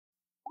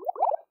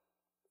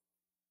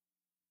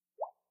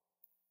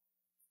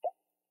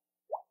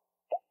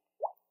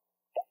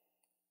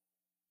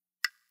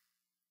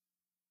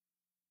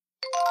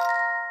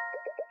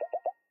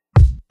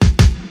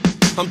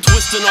I'm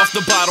twisting off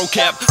the bottle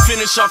cap,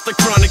 finish off the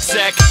chronic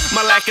sack.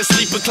 My lack of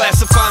sleep would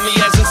classify me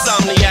as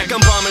insomniac.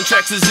 I'm bombing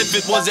tracks as if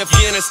it was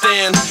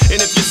Afghanistan. And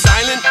if you're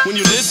silent when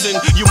you listen,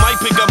 you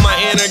might pick up my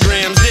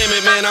anagrams. Damn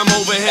it, man, I'm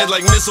overhead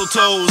like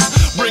mistletoes,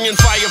 bringing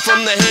fire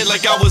from the head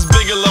like I was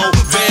Bigelow.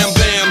 Bam,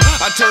 bam,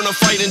 I turn a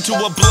fight into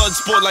a blood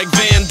sport like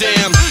Van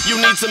Damme.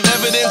 You need some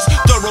evidence?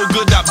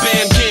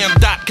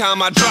 Thurogood.bandcamp.com.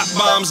 I drop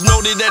bombs,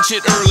 noted that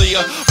shit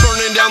earlier,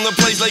 burning down the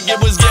place like it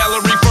was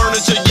gallery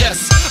furniture.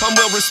 Yes, I'm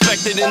well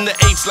respected in the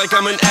H like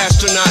I'm an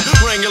astronaut.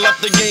 Wrangle up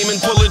the game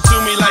and pull it to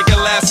me like a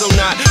lasso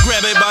knot.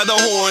 Grab it by the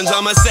horns,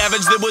 I'm a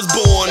savage that was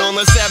born on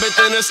the Sabbath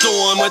in a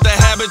storm with a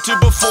habit to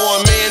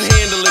perform.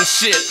 Manhandling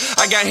shit,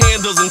 I got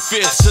handles and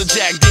fists. So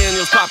Jack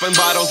Daniels popping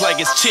bottles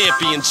like it's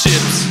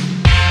championships.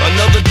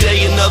 Another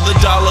day, another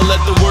dollar, let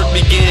the work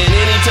begin.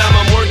 Anytime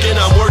I'm working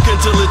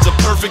till it's a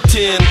perfect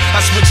 10. I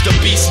switch to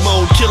beast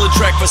mode, kill a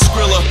track for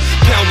Skrilla,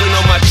 pounding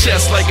on my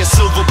chest like a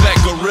silverback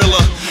gorilla.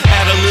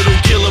 Add a little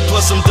killer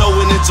plus some dough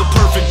and it's a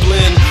perfect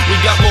blend. We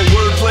got more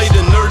wordplay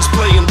than nerds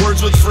playing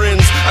words with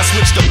friends. I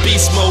switch to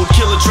beast mode,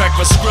 kill a track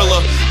for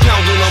Skrilla,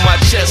 pounding on my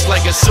chest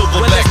like a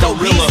silverback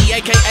gorilla. Doughbeezy,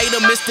 aka the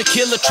Mr.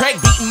 Killer Track,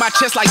 beating my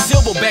chest like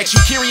silverbacks.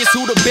 You curious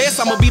who the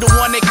best? I'ma be the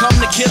one that come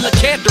to kill a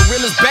cat. The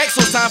real is back,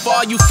 so it's time for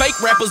all you fake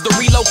rappers to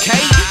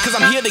relocate. Cause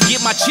I'm here to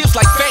get my chips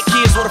like fat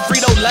kids with a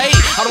Frito-Lay.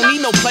 I don't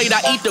need no plate,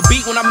 I eat the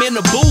beat when I'm in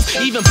the booth.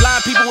 Even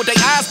blind people with their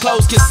eyes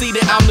closed can see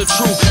that I'm the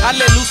truth. I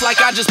let loose like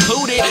I just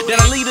pooed it, then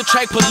I leave the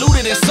track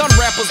polluted. And some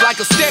rappers like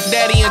a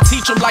stepdaddy and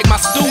teach them like my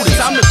students.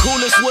 I'm the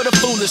coolest with a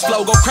foolish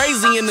flow, go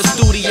crazy in the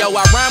studio.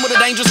 I rhyme with a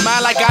dangerous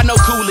mind like I know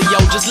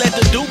Coolio. Just let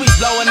the doobies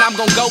blow and I'm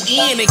gon' go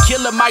in and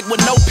kill a mic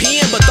with no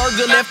pen. But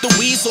Thurogood left the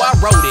weed so I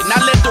wrote it. Now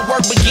let the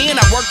work begin,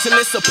 I work till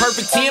it's a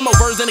perfect 10. More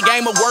words in the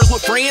game of words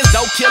with friends.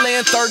 Dope Killer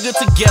and Thurogood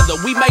together,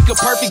 we make a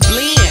perfect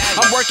blend.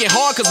 I'm working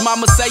hard cause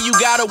mama say you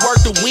gotta work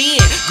to win.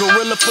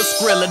 Gorilla for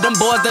Skrilla, them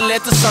boys done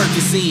let the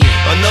circus in.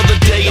 Another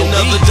day,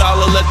 another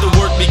dollar, let the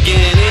work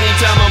begin.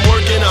 Anytime I'm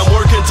working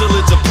till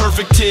it's a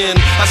perfect 10.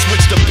 I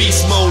switch to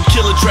beast mode,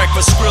 kill a track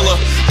for Skrilla,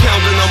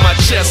 pounding on my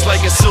chest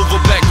like a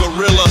silverback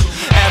gorilla.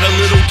 Add a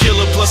little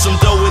killer plus some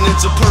dough and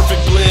it's a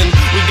perfect blend.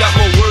 We got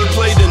more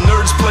wordplay than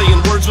nerds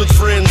playing words with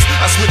friends.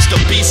 I switch to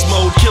beast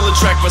mode, kill a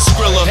track for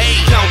Skrilla,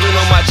 pounding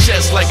on my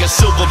chest like a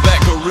silverback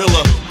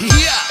gorilla.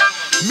 Yeah,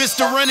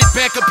 Mr. Run It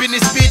back up in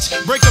this bitch.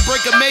 Break a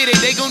mayday,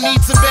 they gon'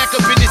 need some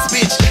backup in this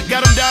bitch.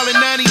 Got them dialing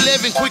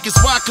 911 quick as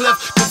Wyclef.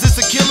 Cause it's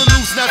a killer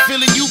loose, not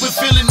feeling you but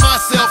feeling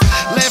myself.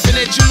 Laughing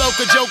at you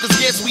local jokers,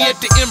 guess we at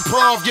the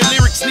improv. Your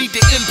lyrics need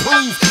to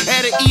improve,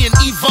 add an E and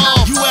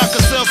evolve. You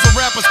Alka-Seltzer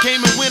rappers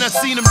came and went, I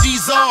seen them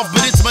dissolve.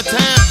 But it's my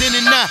time then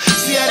and now,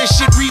 see how this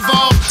shit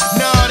revolve?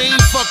 Nah, they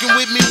ain't fucking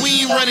with me,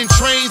 we ain't running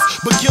trains.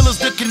 But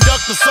Killer's the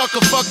conductor,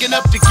 sucker fucking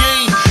up the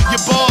game.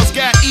 Your balls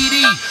got ED,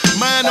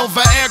 mine on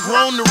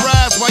Viagra on the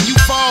rise. While you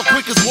fall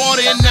quick as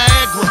water in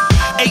Niagara.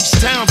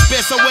 H-Town's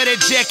best, I wear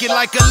that jacket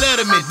like a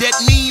Letterman. That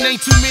mean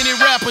ain't too many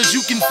rappers you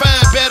can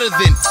find better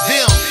than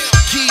them.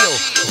 Kill,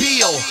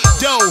 Bill,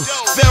 Doe,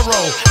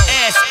 Pharaoh,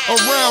 ass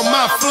around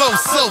my flow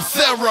so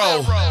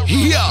thorough.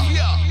 Yeah.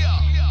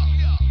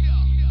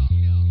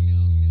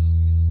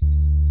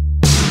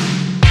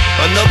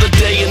 Another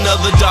day,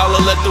 another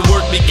dollar, let the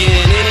work begin.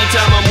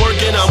 Anytime I'm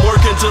working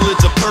till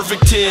it's a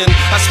perfect 10.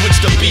 I switch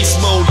to beast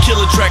mode,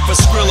 kill a track for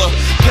Skrilla,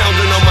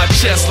 pounding on my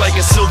chest like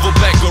a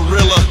silverback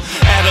gorilla.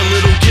 Add a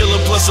little killer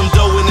plus some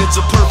dough and it's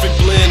a perfect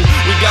blend.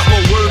 We got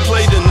more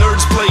wordplay than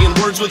nerds playing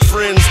words with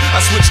friends.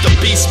 I switch to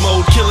beast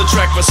mode, kill a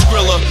track for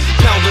Skrilla,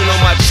 pounding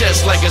on my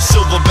chest like a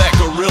silverback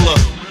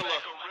gorilla.